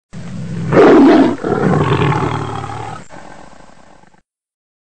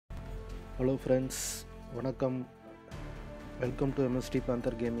Hello friends, வணக்கம். Welcome to MST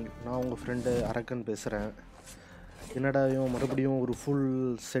panther gaming. நான் உங்கள் ஃப்ரெண்டு அரக்கன் பேசுகிறேன். என்னடா இவன் மறுபடியும் ஒரு ஃபுல்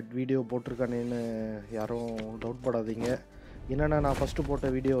செட் வீடியோ போட்டிருக்கானேன்னு யாரும் டவுட் படாதீங்க. என்னென்னா நான் ஃபஸ்ட்டு போட்ட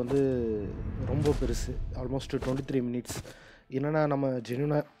வீடியோ வந்து ரொம்ப பெருசு, ஆல்மோஸ்ட் 23 மினிட்ஸ். என்னென்னா நம்ம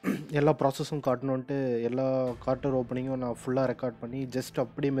ஜென்யூனாக எல்லா ப்ராசஸும் காட்டணுன்ட்டு எல்லா கார்ட்டர் ஓப்பனிங்கும் நான் ஃபுல்லாக ரெக்கார்ட் பண்ணி ஜஸ்ட்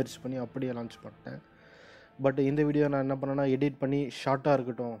அப்படியே மெர்ஜ் பண்ணி அப்படியே லான்ச் பண்ணிட்டேன். பட் இந்த வீடியோ நான் என்ன பண்ணேன்னா எடிட் பண்ணி ஷார்ட்டாக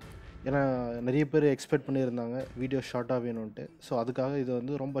இருக்கட்டும், ஏன்னா நிறைய பேர் எக்ஸ்பெக்ட் பண்ணியிருந்தாங்க வீடியோ ஷார்ட்டாக வேணும்ன்ட்டு. ஸோ அதுக்காக இது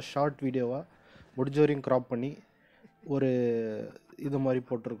வந்து ரொம்ப ஷார்ட் வீடியோவாக முடிஞ்ச வரையும் க்ராப் பண்ணி ஒரு இது மாதிரி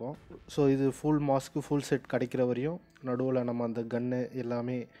போட்டிருக்கோம். ஸோ இது ஃபுல் மாஸ்க்கு ஃபுல் செட் கிடைக்கிற வரையும் நடுவில் நம்ம அந்த கன்னு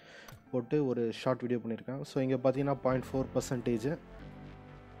எல்லாமே போட்டு ஒரு ஷார்ட் வீடியோ பண்ணியிருக்கேன். ஸோ இங்கே பார்த்தீங்கன்னா 0.4%.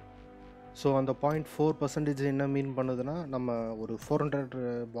 ஸோ அந்த 0.4% என்ன மீன் பண்ணுதுன்னா, நம்ம ஒரு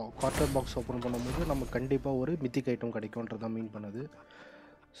 400 குவார்ட்டர் பாக்ஸ் ஓப்பன் பண்ணும்போது நம்ம கண்டிப்பாக ஒரு மித்திக் ஐட்டம் கிடைக்கும்ன்றதான் மீன் பண்ணுது.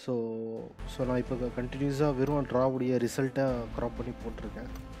 ஸோ நான் இப்போ கண்டினியூஸாக வெறும் ட்ராவுடைய ரிசல்ட்டை க்ராப் பண்ணி போட்டிருக்கேன்.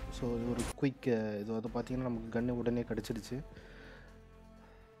 ஸோ இது ஒரு குயிக் இது வந்து பார்த்திங்கன்னா நமக்கு கன்று உடனே கிடச்சிடுச்சு.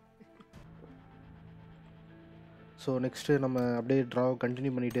 ஸோ நெக்ஸ்ட்டு நம்ம அப்படியே ட்ராவை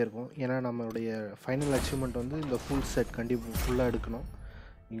கண்டினியூ பண்ணிகிட்டே இருக்கோம். ஏன்னா நம்மளுடைய ஃபைனல் அச்சீவ்மெண்ட் வந்து இந்த ஃபுல் செட் கண்டிப்பாக ஃபுல்லாக எடுக்கணும்,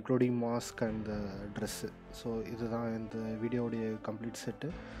 including mask and dress. So இதுதான் இந்த வீடியோடைய கம்ப்ளீட் செட்டு.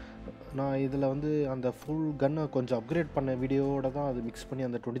 நான் இதில் வந்து அந்த ஃபுல் கன்னை கொஞ்சம் அப்கிரேட் பண்ண வீடியோவோட தான் அது மிக்ஸ் பண்ணி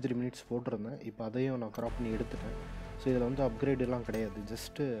அந்த 23 மினிட்ஸ் போட்டிருந்தேன். இப்போ அதையும் நான் க்ராப் பண்ணி எடுத்துட்டேன். ஸோ இதில் வந்து அப்கிரேடெல்லாம் கிடையாது,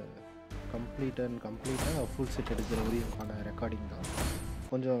 ஜஸ்ட்டு கம்ப்ளீட்டாக ஃபுல் செட் எடுக்கிற வரையும்கான ரெக்கார்டிங் தான்.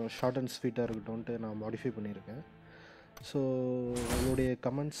 கொஞ்சம் ஷார்ட் அண்ட் ஸ்வீட்டாக இருக்கட்டும்ன்ட்டு நான் மாடிஃபை பண்ணியிருக்கேன். ஸோ உங்களுடைய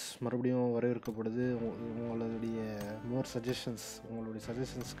கமெண்ட்ஸ் மறுபடியும் வரவேற்கப்படுது. உங்களுடைய உங்களுடைய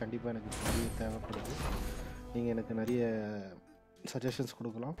சஜஷன்ஸ் கண்டிப்பாக எனக்கு நிறைய தேவைப்படுது. நீங்கள் எனக்கு நிறைய சஜஷன்ஸ்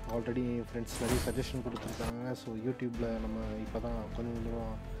கொடுக்கலாம். ஆல்ரெடி என் ஃப்ரெண்ட்ஸ் நிறைய சஜஷன் கொடுத்துருக்காங்க. ஸோ யூடியூப்பில் நம்ம இப்போ தான் கொஞ்சம்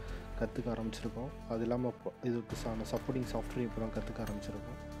கொஞ்சமாக கற்றுக்க ஆரம்பிச்சிருக்கோம். அது இல்லாமல் இதுக்கு சப்போர்ட்டிங் சாஃப்ட்வேர் இப்போ தான் கற்றுக்க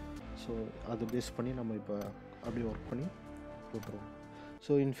ஆரம்பிச்சிருக்கோம். ஸோ அதை பேஸ் பண்ணி நம்ம இப்போ அப்படியே ஒர்க் பண்ணி போட்டுருவோம்.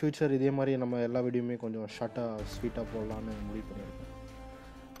 ஸோ இன் ஃப்யூச்சர் இதே மாதிரி நம்ம எல்லா வீடியோவுமே கொஞ்சம் ஷார்ட்டாக ஸ்வீட்டாக போடலான்னு முடிவு பண்ணியிருக்கோம்.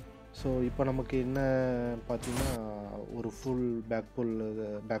 ஸோ இப்போ நமக்கு என்ன பார்த்திங்கன்னா ஒரு ஃபுல் பேக்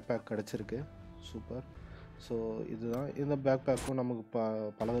பேக் கிடச்சிருக்கு. சூப்பர். ஸோ இதுதான், இந்த பேக் பேக்கும் நமக்கு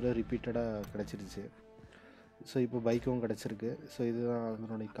பல தடவை ரிப்பீட்டடாக கிடச்சிருச்சு. ஸோ இப்போ பைக்கும் கிடச்சிருக்கு. ஸோ இதுதான்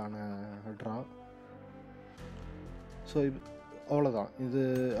அதனுடையக்கான ட்ரா. ஸோ அவ்வளோதான். இது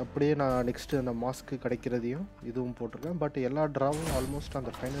அப்படியே நான் நெக்ஸ்ட்டு அந்த மாஸ்க்கு கிடைக்கிறதையும் இதுவும் போட்டிருக்கேன். பட் எல்லா ட்ராவும் ஆல்மோஸ்ட்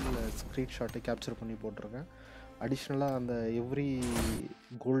அந்த ஃபைனல் ஸ்க்ரீன்ஷாட்டை கேப்சர் பண்ணி போட்டிருக்கேன். அடிஷ்னலாக அந்த எவ்ரி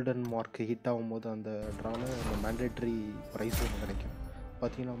கோல்டன் மார்க் ஹிட் ஆகும்போது அந்த ட்ராவில் அந்த மேண்டேட்ரி ப்ரைஸ் ஒன்று கிடைக்கும்.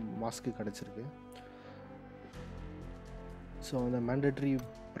 பார்த்திங்கன்னா மாஸ்க்கு கிடச்சிருக்கு. ஸோ அந்த மேண்டேட்ரி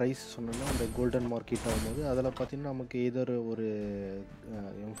ப்ரைஸ் சொன்னோன்னா அந்த கோல்டன் மார்க் ஹிட் ஆகும்போது அதில் பார்த்திங்கன்னா நமக்கு எதர் ஒரு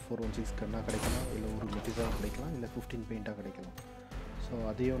M416 கன்னாக கிடைக்கலாம், இல்லை ஒரு மெட்டீரியலாக கிடைக்கலாம், இல்லை 15 பெயிண்ட்டாக கிடைக்கலாம். ஸோ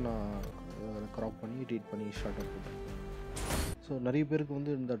அதையும் நான் க்ராப் பண்ணி எடிட் பண்ணி ஷார்ட்டாக போட்டிருக்கேன். ஸோ நிறைய பேருக்கு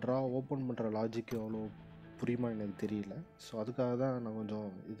வந்து இந்த ட்ரா ஓப்பன் பண்ணுற லாஜிக் அவ்வளோ புரியுமா எனக்கு தெரியல. ஸோ அதுக்காக தான் நான் கொஞ்சம்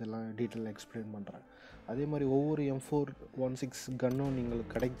இதெல்லாம் டீட்டெயிலாக எக்ஸ்பிளைன் பண்ணுறேன். அதே மாதிரி ஒவ்வொரு M416 கன்னும் நீங்கள்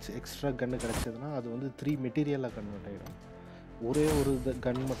எக்ஸ்ட்ரா கன்று கிடைச்சதுன்னா அது வந்து 3 மெட்டீரியலாக கன்வெர்ட் ஆகிடும். ஒரே ஒரு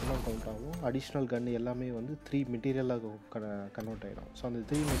கன் மட்டும்தான் கவுண்ட் ஆகும். அடிஷ்னல் கன் எல்லாமே வந்து 3 மெட்டீரியலாக கன்வெர்ட் ஆகிடும். ஸோ அந்த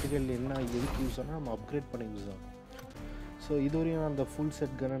 3 மெட்டீரியல் என்ன எதுக்கு யூஸ் ஆனால் நம்ம அப்கிரேட் பண்ண யூஸ் ஆகும். ஸோ இதுவரையும் அந்த ஃபுல்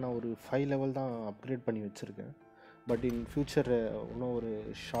செட் கன்னை நான் ஒரு 5 லெவல் தான் அப்கிரேட் பண்ணி வச்சுருக்கேன். பட் இன் ஃப்யூச்சர் இன்னும் ஒரு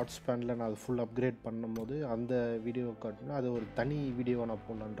ஷார்ட் ஸ்பேனில் நான் அது ஃபுல் அப்கிரேட் பண்ணும்போது அந்த வீடியோ காட்டினா அது ஒரு தனி வீடியோவை நான்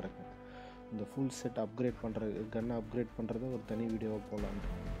போடலான்னு இருக்கேன். இந்த ஃபுல் செட் அப்கிரேட் பண்ணுறது, கன்னை அப்கிரேட் பண்ணுறது ஒரு தனி வீடியோவை போடலான்னு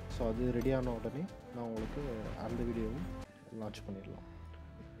இருக்கேன். ஸோ அது ரெடியான உடனே நான் உங்களுக்கு அந்த வீடியோவும் லான்ச் பண்ணிடலாம்.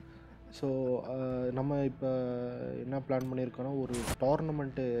 ஸோ நம்ம இப்போ என்ன பிளான் பண்ணியிருக்கோன்னா ஒரு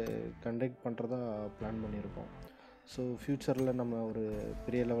டோர்னமெண்ட்டு கண்டக்ட் பண்ணுறதா பிளான் பண்ணியிருக்கோம். ஸோ ஃப்யூச்சரில் நம்ம ஒரு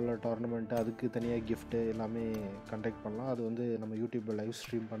பெரிய லெவலில் டோர்னமெண்ட்டு, அதுக்கு தனியாக கிஃப்ட்டு எல்லாமே கண்டக்ட் பண்ணலாம். அது வந்து நம்ம யூடியூப்பில் லைவ்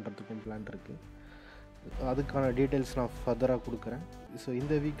ஸ்ட்ரீம் பண்ணுறதுக்கும் பிளான் இருக்குது. அதுக்கான டீட்டெயில்ஸ் நான் ஃபர்தராக கொடுக்குறேன். ஸோ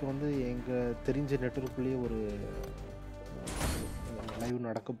இந்த வீக் வந்து எங்கள் தெரிஞ்ச நெட்வொர்க்குள்ளேயே ஒரு லைவ்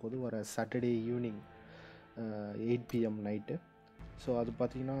நடக்க போது வர Saturday evening 8 PM night. So அது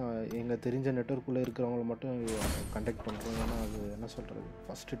பார்த்திங்கன்னா எங்கள் தெரிஞ்ச நெட்வொர்க்குள்ளே இருக்கிறவங்கள மட்டும் கண்டக்ட் பண்ணுறோம். ஏன்னா அது என்ன சொல்கிறது,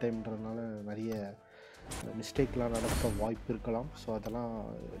 ஃபஸ்ட்டு டைம்ன்றதுனால நிறைய மிஸ்டேக்லாம் நடக்க வாய்ப்பு இருக்கலாம். ஸோ அதெல்லாம்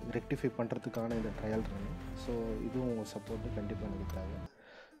ரெக்டிஃபை பண்ணுறதுக்கான இந்த ட்ரையல் ரன்னிங். ஸோ இதுவும் உங்கள் சப்போர்ட்டு கண்டிப்பாக எனக்கு தேவை.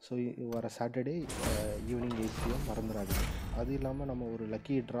 ஸோ வர சாட்டர்டே ஈவினிங் 8 PM மறந்துடாதீங்க. அது இல்லாமல் நம்ம ஒரு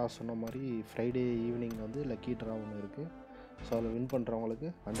லக்கி ட்ரா சொன்ன மாதிரி ஃப்ரைடே ஈவினிங் வந்து லக்கி ட்ரா ஒன்று இருக்குது. ஸோ அதில் வின் பண்ணுறவங்களுக்கு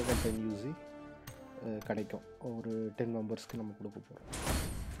 110 UC கிடைக்கும். ஒரு 10 மெம்பர்ஸ்க்கு நம்ம கொடுக்க போகிறோம்.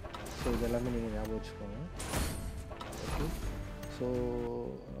 ஸோ இது எல்லாமே நீங்கள் ஞாபகம் வச்சுக்கோங்க. ஓகே. ஸோ ஸோ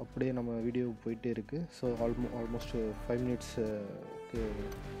அப்படியே நம்ம வீடியோ போயிட்டே இருக்குது. ஸோ ஆல்மோஸ்ட் 5 மினிட்ஸுக்கு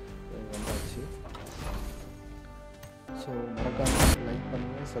வந்தாச்சு. ஸோ மறக்காமல் லைக்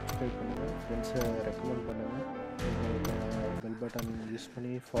பண்ணுங்கள், சப்ஸ்கிரைப் பண்ணுங்கள், ஃப்ரெண்ட்ஸை ரெக்கமெண்ட் பண்ணுங்கள், பெல் பட்டன் யூஸ்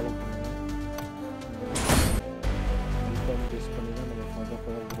பண்ணி ஃபாலோ பண்ணுங்கள். பெல் பட்டன் யூஸ் பண்ணி தான் நம்ம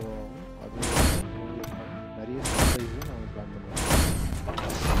ஃபர்தர் க்ரோ ஆகும். அது உங்களுக்கு நிறைய சர்ப்ரைஸும் நாங்கள் பிளான் பண்ணுவோம்.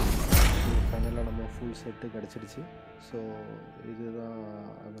 ஃபைனலாக நம்ம ஃபுல் செட்டு கிடச்சிடுச்சு. ஸோ இதுதான்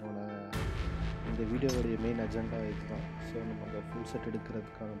அதனோட இந்த வீடியோவுடைய மெயின் அஜெண்டா இதுதான். ஸோ நம்ம அந்த ஃபுல் செட்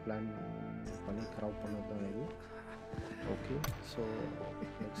எடுக்கிறதுக்கான பிளான் பண்ணி கிராப் பண்ணது தான் இது. ஓகே, ஸோ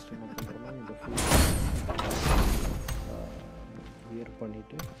நெக்ஸ்ட் என்ன பண்ணுறோம்னா இந்த ஃபுல் வியர்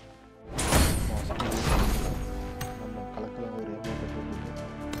பண்ணிவிட்டு நம்ம கலக்கலாம் ஒரு அமௌண்ட்டை போட்டு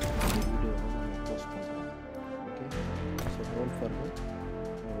இந்த வீடியோ நம்ம போஸ்ட் பண்ணுறோம். ஓகே, ஸோ டோன்ட் ஃபர்கெட்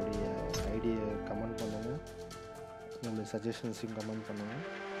உங்களுடைய ஐடியை கமெண்ட் பண்ணுங்கள், உங்களுடைய சஜஷன்ஸையும் கமெண்ட் பண்ணுங்கள்.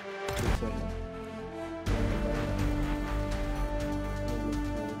 ஃபியூச்சரில்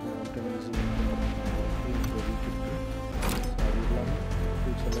உங்களுக்கு ஒன் டைம் யூஸிங் வீக் இருக்குது. ஸோ அது இல்லாமல்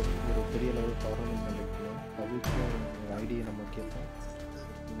ஃபியூச்சரில் ஒரு பெரிய லெவல் டோர்னமெண்ட் கண்டக்ட் பண்ணுவோம். அதுக்கும் உங்கள் ஐடியை நம்ம கேட்போம்.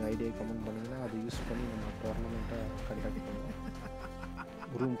 நீங்கள் ஐடியை கமெண்ட் பண்ணிங்கன்னா அதை யூஸ் பண்ணி நம்ம டோர்னமெண்ட்டை கண்டக்ட் பண்ணுவோம்.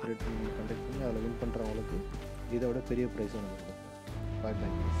 ரூம் கிரியேட் பண்ணி கண்டக்ட் பண்ணி அதில் வின் பண்ணுறவங்களுக்கு இதை விட பெரிய ப்ரைஸும் நம்ம கொடுப்போம். பாய்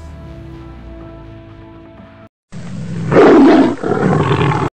பாய்.